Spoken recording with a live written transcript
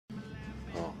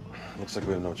looks like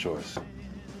we have no choice.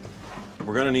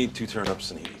 We're gonna need 2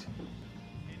 turnips and heat.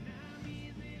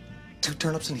 2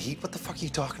 turnips and heat? What the fuck are you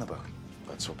talking about?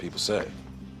 That's what people say.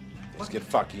 Just get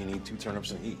fucky, you need 2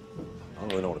 turnips and heat. I don't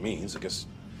really know what it means. I guess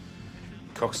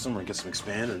cooks them or gets them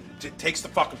expanded. It takes the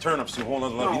fucking turnips to a whole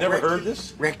nother level. No, You never Ricky, heard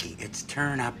this? Ricky, it's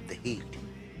turn up the heat.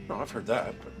 No, I've heard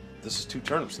that, but this is 2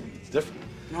 turnips and heat. It's different.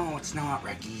 No, it's not,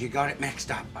 Ricky. You got it mixed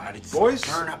up, bud. It's Boys,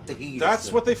 turn up the heat.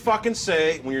 that's what they fucking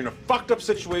say. When you're in a fucked up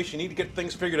situation, you need to get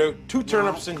things figured out. 2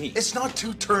 turnips and heat. It's not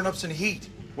 2 turnips and heat.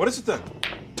 What is it then?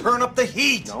 Turn up the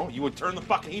heat. No, you would turn the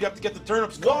fucking heat up to get the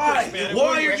turnips cooked. Why? Man.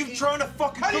 Why are you trying to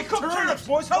fucking How do you cook turnips,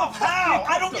 boys? How the fuck do you How? cook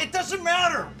I don't. them? It doesn't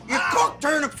matter. You cook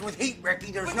turnips with heat,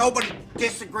 Ricky. There's nobody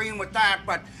disagreeing with that,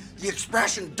 but the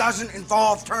expression doesn't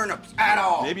involve turnips at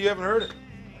all. Maybe you haven't heard it.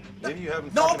 Maybe you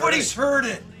haven't. fucking Nobody's heard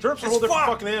it. Turnips are a It's whole different fuck.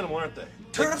 fucking animal, aren't they?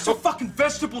 Turnips are fucking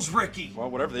vegetables, Ricky.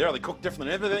 Well, whatever they are, they cook different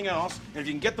than everything else. And if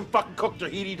you can get them fucking cooked or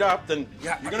heated up, then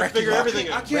Yeah, you're gonna Ricky, figure look, everything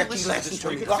I out. can't Ricky, listen to listen this. to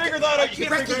me. You Look can figure at- that out. You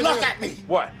can't Ricky, figure look everything at me.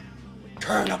 What?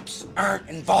 Turnips aren't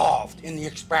involved in the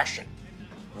expression.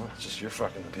 Well, it's just your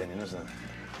fucking opinion, isn't it?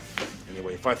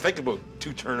 Anyway, if I think about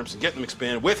 2 turnips and getting them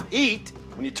expanded with heat,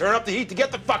 when you turn up the heat to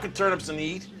get the fucking turnips and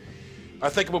heat, I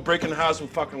think about breaking the house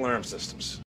with fucking alarm systems.